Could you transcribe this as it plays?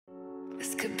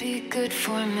This could be good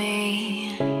for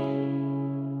me.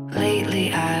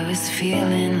 Lately I was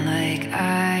feeling like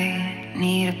I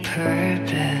need a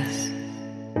purpose.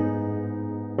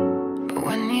 But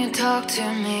when you talk to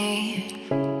me,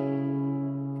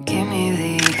 give me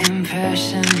the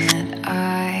impression that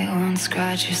I won't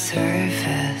scratch your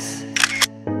surface.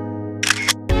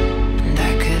 And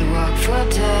I could walk for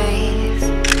days,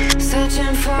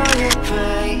 searching for your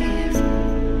praise.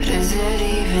 But is it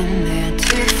even there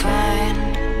to find?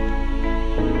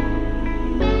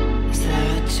 Is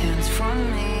there a chance for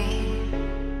me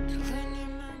to learn your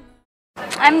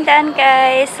memory? I'm done,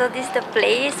 guys. So this is the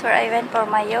place where I went for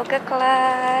my yoga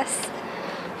class.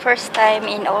 First time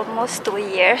in almost 2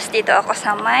 years. Dito ako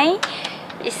sa may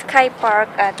Sky Park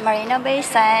at Marina Bay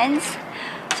Sands.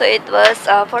 So it was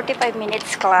a 45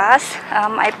 minutes class.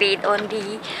 I paid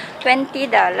only $20.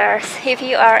 If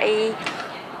you are a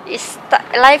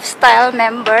lifestyle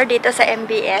member dito sa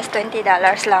MBS, $20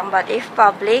 lang. But if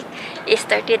public, is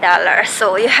 $30.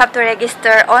 So you have to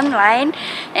register online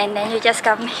and then you just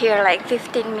come here like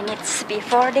 15 minutes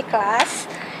before the class.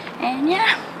 And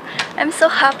yeah, I'm so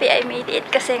happy I made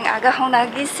it kasi ang aga akong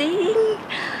nagising.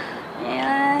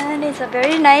 Yan, it's a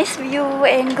very nice view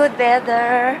and good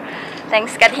weather.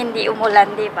 Thanks God hindi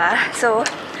umulan, diba? So,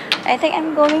 I think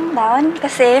I'm going down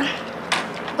kasi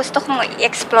gusto kong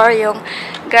i-explore yung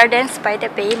Gardens by the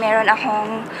Bay. Meron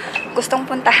akong gustong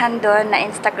puntahan doon na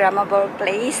Instagrammable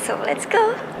place. So, let's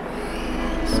go!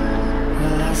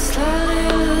 Will I slowly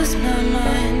lose my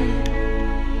mind?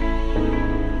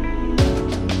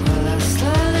 Will I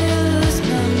slowly lose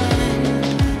my mind?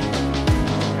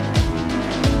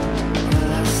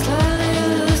 Will I slowly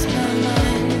lose my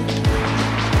mind?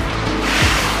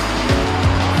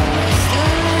 Will I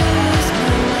slowly lose my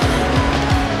mind?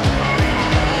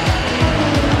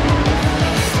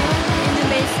 Marina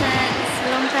Bay Sands,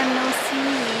 long time no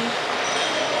see.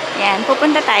 Yan,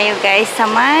 pupunta tayo guys sa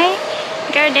may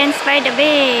Gardens by the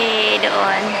Bay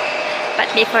doon.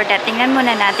 But before that, tingnan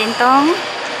muna natin tong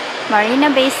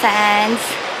Marina Bay Sands.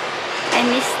 I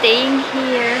miss staying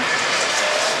here.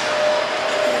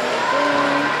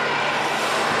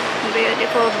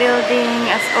 Beautiful building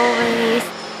as always.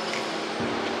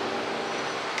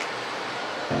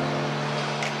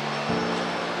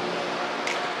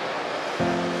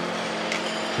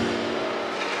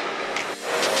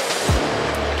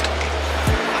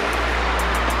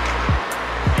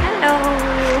 Hello!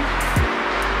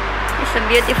 It's a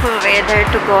beautiful weather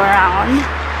to go around.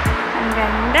 Ang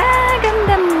ganda,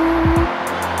 ganda mo.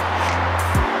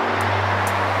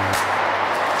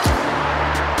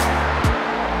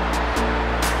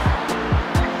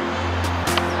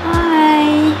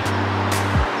 Hi!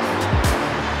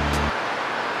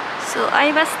 So, I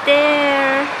was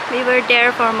there. We were there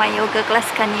for my yoga class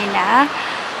kanina,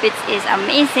 which is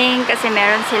amazing kasi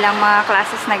meron silang mga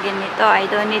classes na ganito. I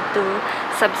don't need to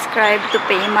subscribe to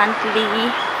pay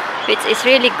monthly, which is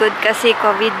really good kasi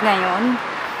COVID ngayon.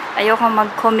 Ayoko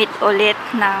mag-commit ulit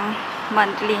ng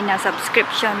monthly na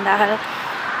subscription dahil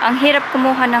ang hirap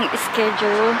kumuha ng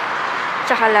schedule,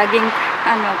 tsaka laging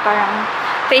parang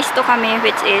phase 2 kami,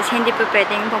 which is hindi pa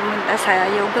pwedeng pumunta sa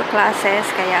yoga classes,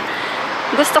 kaya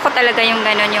gusto ko talaga yung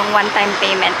ganun, yung one-time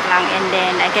payment lang, and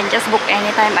then I can just book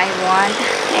anytime I want,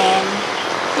 and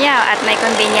yeah, at my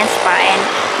convenience pa. And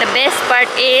the best part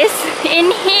is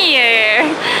in here,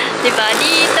 diba,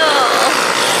 dito.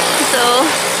 So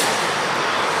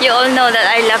you all know that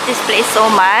I love this place so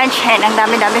much, and ang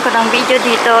dami-dami ko ng video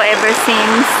dito ever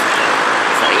since.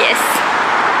 So yes,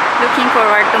 looking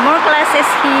forward to more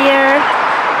classes here.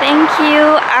 Thank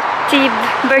you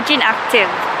Virgin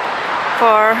Active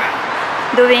for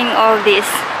doing all these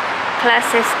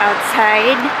classes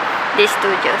outside the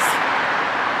studios.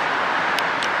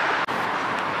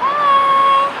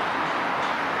 Hi!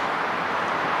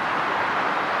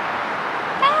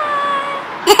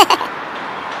 Hi!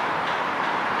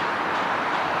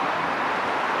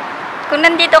 Kung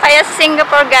nandito kayo sa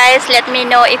Singapore, guys, let me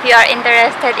know if you are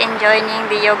interested in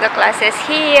joining the yoga classes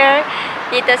here,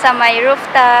 dito sa my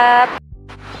rooftop.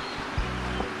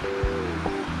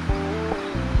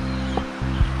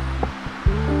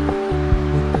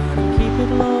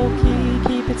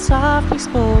 Softly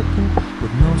spoken, with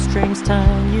no strings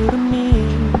tying you to me.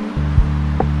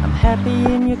 I'm happy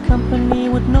in your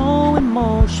company with no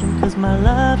emotion, cause my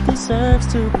love deserves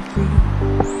to be free.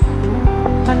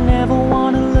 I never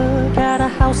wanna look at a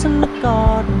house in the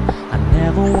garden, I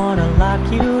never wanna lock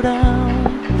you down.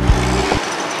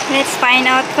 Let's find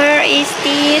out where is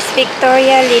this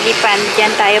Victoria Lily Pond.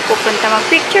 Diyan tayo pupunta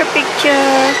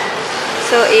mag-picture.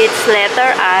 So it's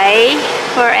letter I.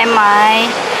 Where am I?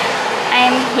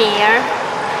 I'm here.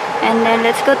 And then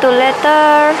let's go to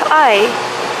letter I.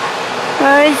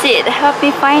 Where is it? Help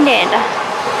me find it.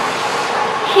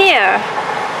 Here.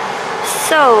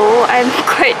 So, I'm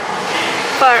quite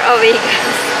far away.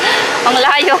 Ang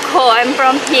layo ko. I'm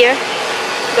from here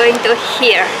going to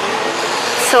here.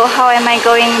 So, how am I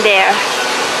going there?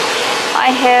 I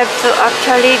have to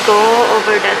actually go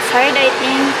over that side, I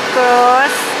think.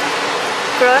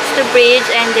 Cross the bridge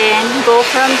and then go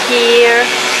from here.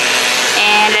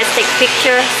 And let's take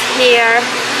pictures here.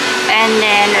 And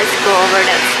then let's go over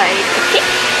that side. Okay.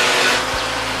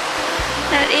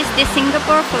 That is the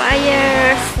Singapore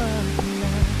Flyers.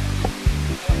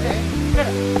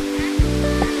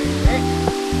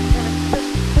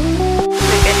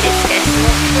 Look at this, guys.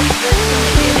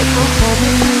 Beautiful.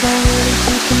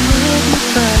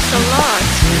 It's a lot.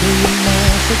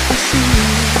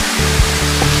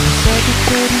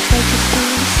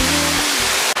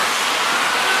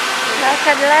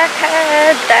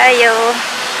 Lakad-lakad tayo.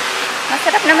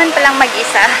 Masarap naman palang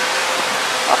mag-isa.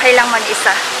 Okay lang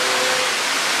mag-isa.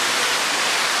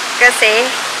 Kasi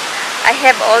I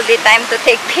have all the time to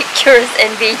take pictures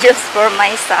and videos for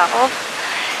myself.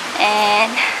 And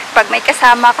pag may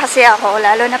kasama kasi ako,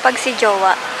 lalo na pag si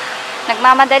Jowa,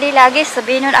 nagmamadali lagi,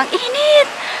 sabihin nun, ang init!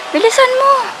 Bilisan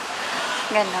mo!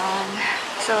 Ganon.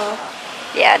 So,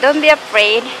 yeah, don't be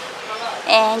afraid.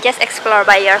 And just explore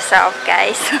by yourself,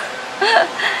 guys.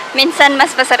 Minsan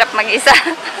mas masarap mag-isa.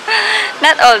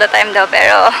 Not all the time though,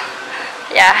 pero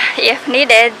yeah, if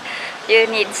needed, you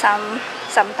need some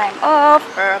time off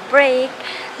or a break,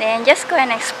 then just go and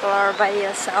explore by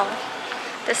yourself.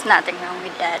 There's nothing wrong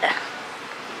with that.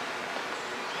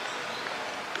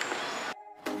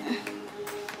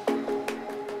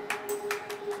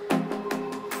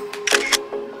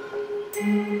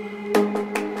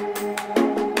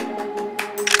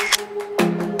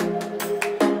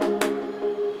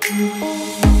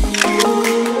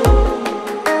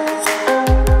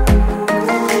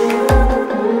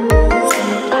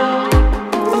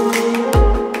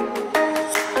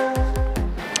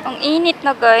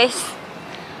 Na guys,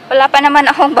 wala pa naman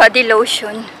akong body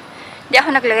lotion. Hindi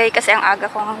ako naglagay kasi ang aga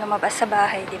ko ang lumabas sa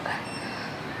bahay, di ba?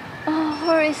 Oh,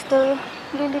 where is the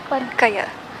lilipad kaya?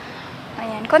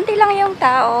 Ayan, konti lang yung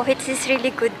tao, which is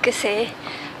really good kasi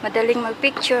madaling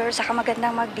mag-picture, saka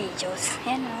magandang mag-videos.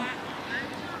 Ayan o.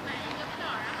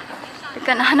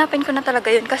 Hanapin ko na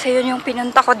talaga yun kasi yun yung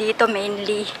pinunta ko dito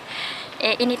mainly.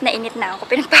 Eh, init na ako,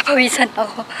 pinagpapawisan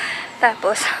ako.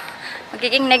 Tapos,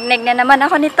 magiging neg-neg na naman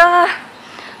ako nito.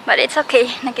 But it's okay.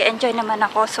 Nag-enjoy naman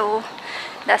ako. So,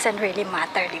 doesn't really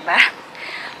matter, diba?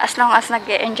 As long as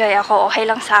nag-enjoy ako, okay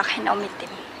lang sa akin na umitim.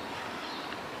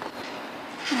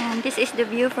 And this is the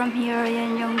view from here.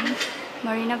 Yan yung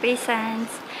Marina Bay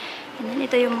Sands. And then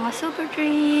ito yung mga super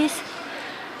trees.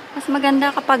 Mas maganda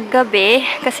kapag gabi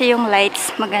kasi yung lights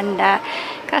maganda.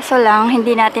 Kaso lang,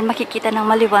 hindi natin makikita ng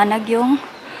maliwanag yung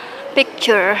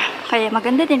picture. Kaya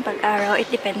maganda din pag araw.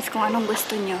 It depends kung anong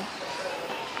gusto nyo.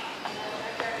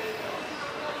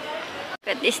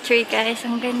 Look at this tree, guys.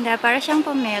 Ang ganda. Para siyang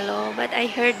pomelo. But I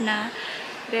heard na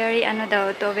very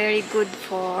very good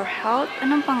for health.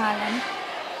 Anong pangalan?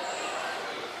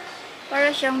 Para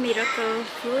siyang miracle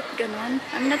fruit. Ganon.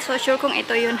 I'm not so sure kung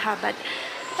ito yun ha. But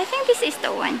I think this is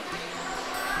the one.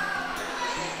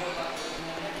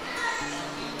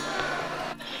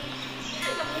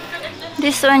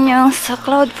 This one yung sa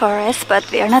Cloud Forest, but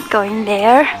we are not going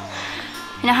there.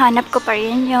 Hinahanap ko pa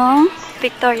rin yung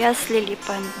Victoria's Lily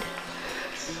Pond,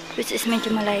 which is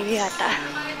medyo malayo yata.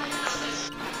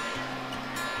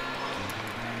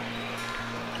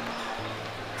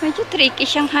 Medyo tricky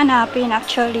siyang hanapin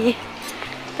actually.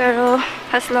 Pero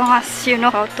as long as you know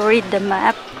how to read the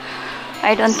map,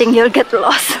 I don't think you'll get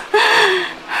lost.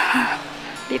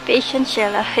 Be patient,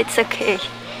 Sheila. It's okay.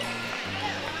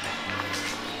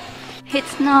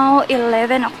 It's now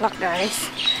 11 o'clock, guys.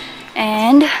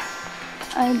 And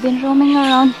I've been roaming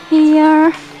around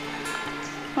here.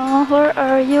 Oh, where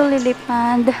are you, Lily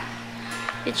Pond?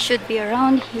 It should be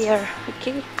around here.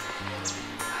 Okay.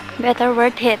 Better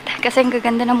worth it. Kasi ang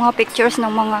gaganda ng mga pictures ng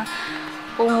mga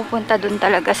pumupunta dun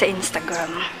talaga sa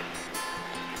Instagram.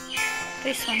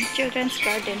 This one, children's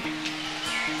garden.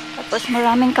 Tapos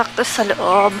maraming cactus sa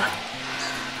loob.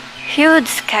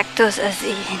 Huge cactus as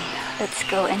in. Let's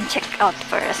go and check out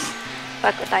first.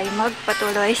 Bago tayo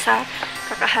magpatuloy sa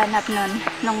kakahanap nun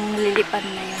nung lilipan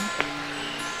na yun.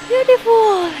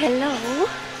 Beautiful! Hello!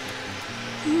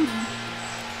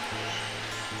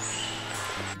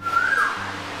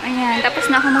 Ayan, tapos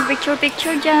na ako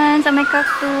mag-picture dyan sa may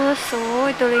cactus. So,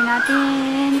 ituloy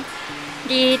natin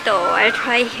dito. I'll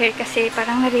try here kasi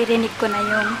parang naririnig ko na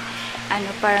yung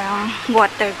parang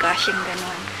water gushing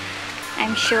ganun.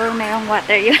 I'm sure mayroong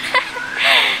water yun.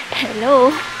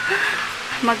 Hello.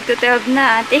 Mag-12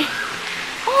 na, ate.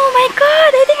 Oh my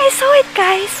God! I think I saw it,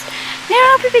 guys.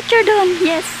 Meron picture doon.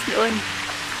 Yes, doon.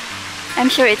 I'm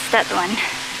sure it's that one.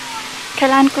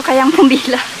 Kailangan ko kayang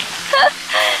pumila.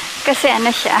 Kasi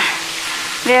ano siya,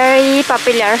 very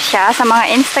popular siya sa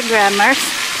mga Instagrammers.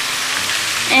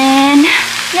 And,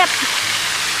 yep.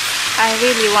 I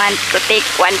really want to take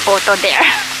one photo there.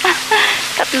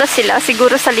 Tatlo sila.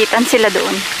 Siguro salitan sila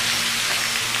doon.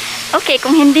 Okay,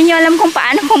 kung hindi nyo alam kung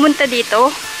paano pumunta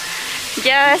dito,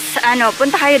 just,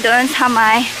 punta kayo doon sa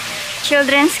my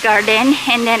children's garden.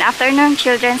 And then, after ng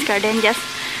children's garden, just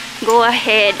go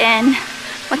ahead and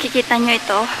makikita nyo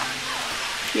ito.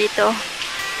 Dito.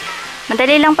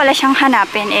 Madali lang pala siyang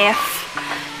hanapin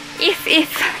if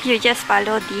you just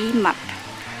follow the map.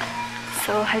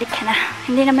 So, halika na.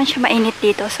 Hindi naman siya mainit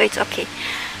dito, so it's okay.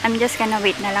 I'm just gonna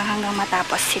wait na lang hanggang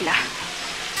matapos sila.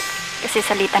 Kasi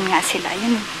salitan nga sila.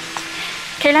 Yun.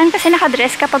 Kailangan kasi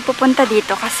nakadress kapag pupunta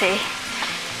dito kasi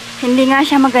hindi nga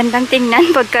siya magandang tingnan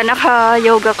pagka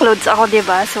naka-yoga clothes ako,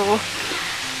 diba? So,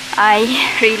 I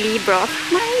really brought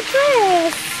my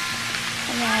dress.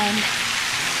 Ayan.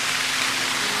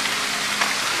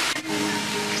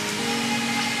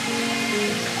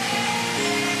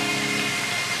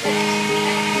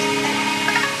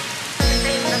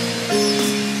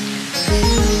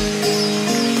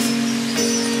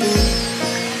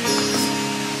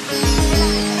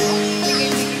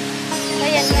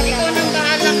 Ikaw nang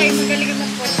bahala kayo, magaling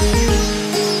mag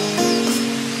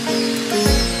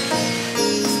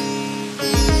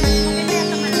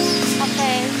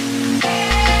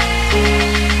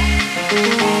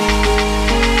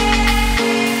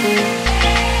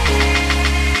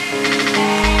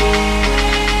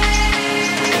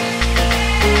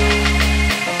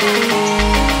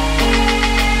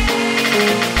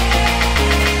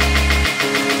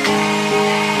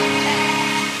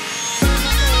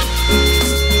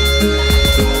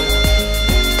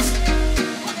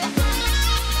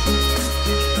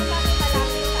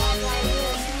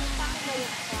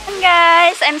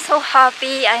guys, I'm so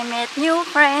happy I met new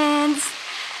friends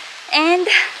and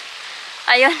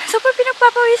ayun, super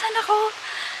pinagpapawisan ako,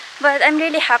 but I'm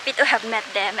really happy to have met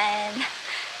them and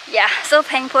yeah, so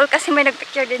thankful kasi may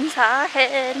nagpicture din sa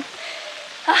akin.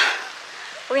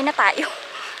 Uwi na tayo.